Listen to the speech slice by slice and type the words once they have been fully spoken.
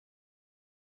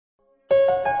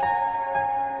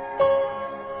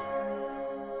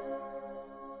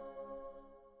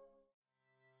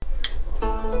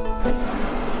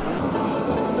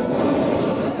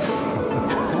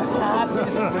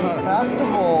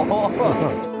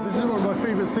This is one of my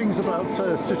favourite things about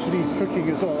Sichuanese cooking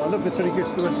as well. I love it when you go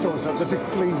to the restaurants and have the big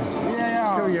flames going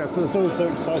out, so it's always so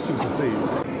exciting to see.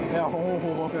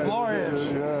 Flourish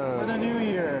for the new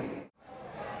year.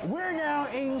 We're now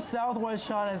in southwest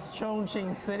China's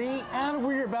Chongqing city, and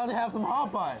we're about to have some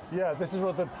Hotpot. Yeah, this is one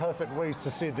of the perfect ways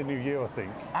to see the new year, I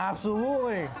think.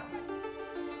 Absolutely.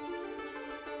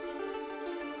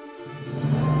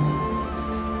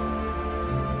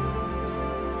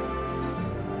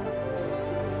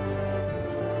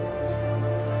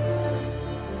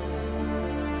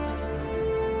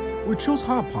 We chose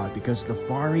Hotpot because the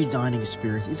fiery dining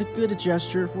experience is a good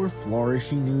gesture for a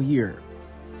flourishing new year.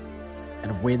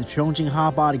 And with the Chongqing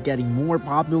Hotpot getting more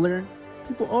popular,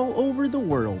 people all over the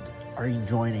world are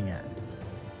enjoying it.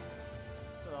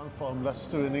 I'm from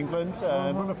Leicester in England,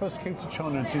 and when I first came to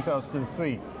China in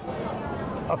 2003,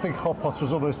 I think Hotpot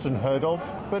was almost unheard of.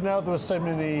 But now there are so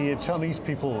many Chinese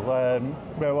people where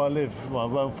I live,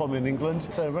 where I'm from in England.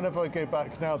 So whenever I go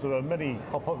back now, there are many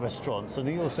Hotpot restaurants,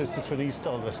 and also Sichuanese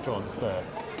style restaurants there.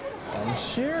 And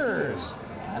cheers!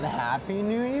 And Happy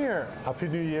New Year! Happy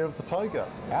New Year of the Tiger.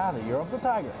 Yeah, the Year of the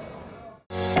Tiger.